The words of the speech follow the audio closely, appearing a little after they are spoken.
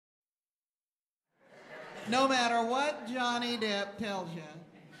No matter what Johnny Depp tells you,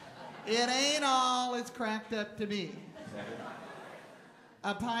 it ain't all it's cracked up to be.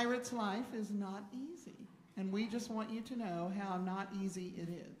 A pirate's life is not easy, and we just want you to know how not easy it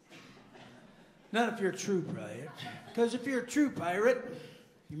is. Not if you're a true pirate, because if you're a true pirate,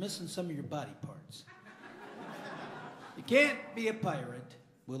 you're missing some of your body parts. You can't be a pirate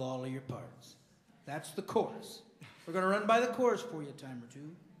with all of your parts. That's the chorus. We're going to run by the chorus for you a time or two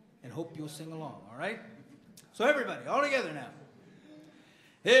and hope you'll sing along, all right? So everybody, all together now.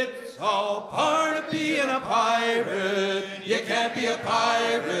 It's all part of being a pirate. You can't be a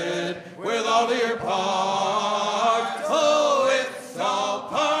pirate with all of your parts. Oh, it's all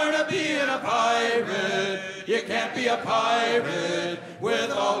part of being a pirate. You can't be a pirate with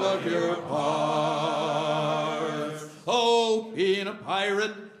all of your parts. Oh, being a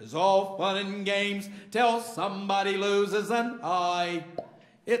pirate is all fun and games till somebody loses an eye.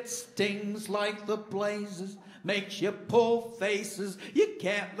 It stings like the blazes, makes you pull faces. You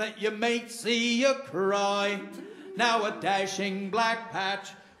can't let your mate see you cry. Now a dashing black patch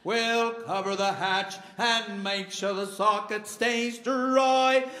will cover the hatch and make sure the socket stays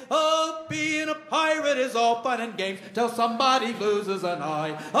dry. Oh, being a pirate is all fun and games till somebody loses an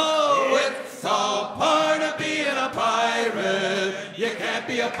eye. Oh, it's all part of being a pirate. You can't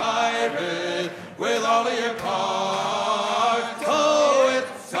be a pirate with all of your parts. Oh,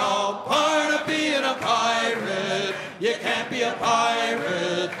 it's all part of being a pirate. You can't be a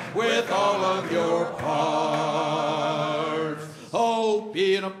pirate with all of your parts. Oh,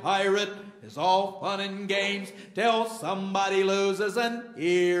 being a pirate is all fun and games till somebody loses an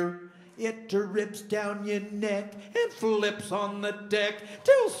ear. It drips down your neck and flips on the deck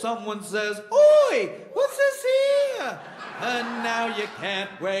till someone says, "Oi, what's this here?" And now you can't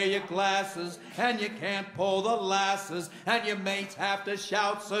wear your glasses and you can't pull the lasses and your mates have to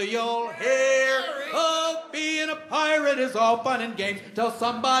shout so you'll hear. Oh, being a pirate is all fun and games till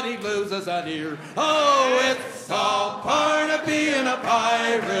somebody loses an ear. Oh, it's all part of being a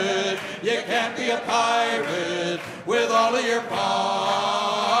pirate. You can't be a pirate with all of your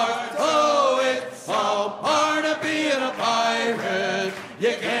parts. Oh, it's all part of being a pirate.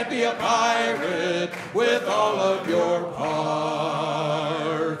 You can't be a pirate with all of your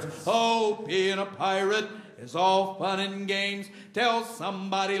parts. Oh, being a pirate is all fun and games till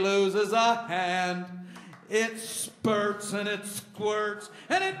somebody loses a hand. It spurts and it squirts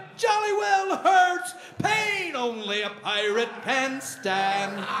and it jolly well hurts. Pain only a pirate can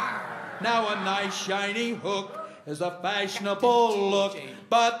stand. Now a nice shiny hook is a fashionable look,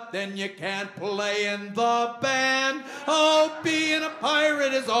 but then you can't play in the band. Oh, being a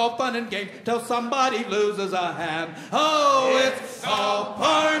pirate is all fun and games till somebody loses a hand. Oh, it's all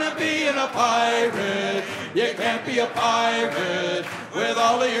part of being a pirate. You can't be a pirate with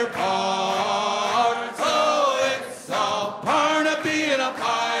all of your parts. Oh, it's all part of being a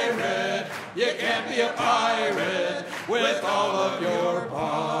pirate. You can't be a pirate with all of your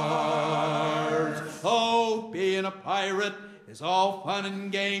parts. Oh, being a pirate is all fun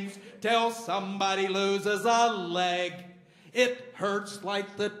and games till somebody loses a leg. It hurts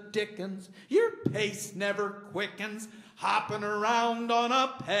like the dickens. Your pace never quickens, hopping around on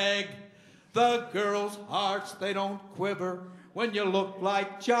a peg. The girls' hearts, they don't quiver when you look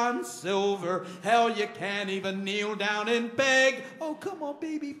like John Silver. Hell, you can't even kneel down and beg. Oh, come on,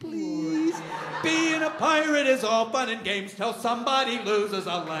 baby, please. Being a pirate is all fun and games till somebody loses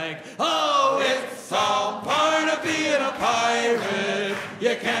a leg. Oh, it's all part of being a pirate.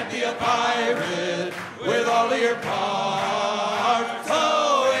 You can't be a pirate with all of your parts.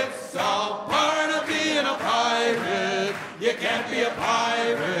 Oh, it's all part of being a pirate. You can't be a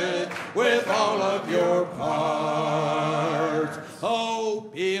pirate with all of your parts. Oh,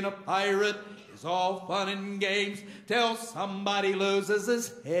 being a pirate is all fun and games till somebody loses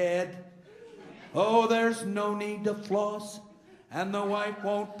his head. Oh, there's no need to floss, and the wife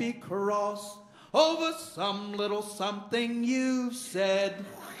won't be cross over some little something you've said.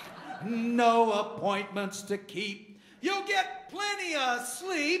 No appointments to keep. You'll get plenty of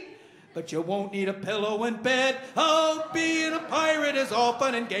sleep, but you won't need a pillow in bed. Oh, being a pirate is all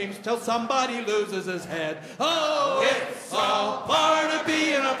fun and games till somebody loses his head. Oh, it's all part of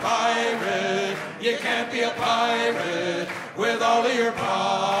being a pirate. You can't be a pirate with all of your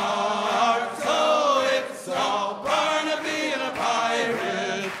parts. Oh, it's all part of being a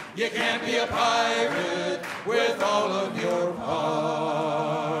pirate. You can't be a pirate with all of your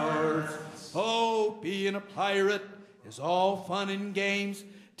parts. Oh, being a pirate is all fun and games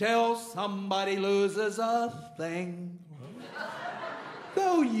till somebody loses a thing.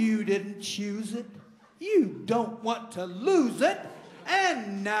 Though you didn't choose it, you don't want to lose it,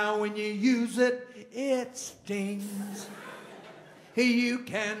 And now when you use it, it stings. You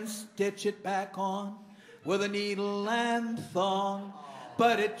can stitch it back on with a needle and thong,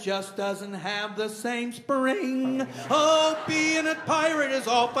 but it just doesn't have the same spring. Oh, being a pirate is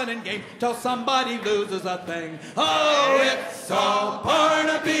all fun and game till somebody loses a thing. Oh, it's all part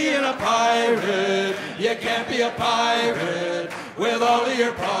of being a pirate. You can't be a pirate with all of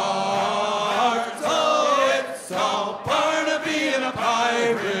your parts. Oh, it's all part of being a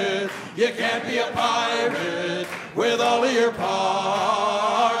pirate. You can't be a pirate with all of your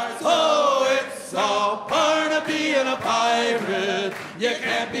parts. Oh, it's all part of being a pirate. You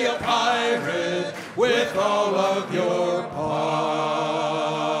can't be a pirate with all of your parts.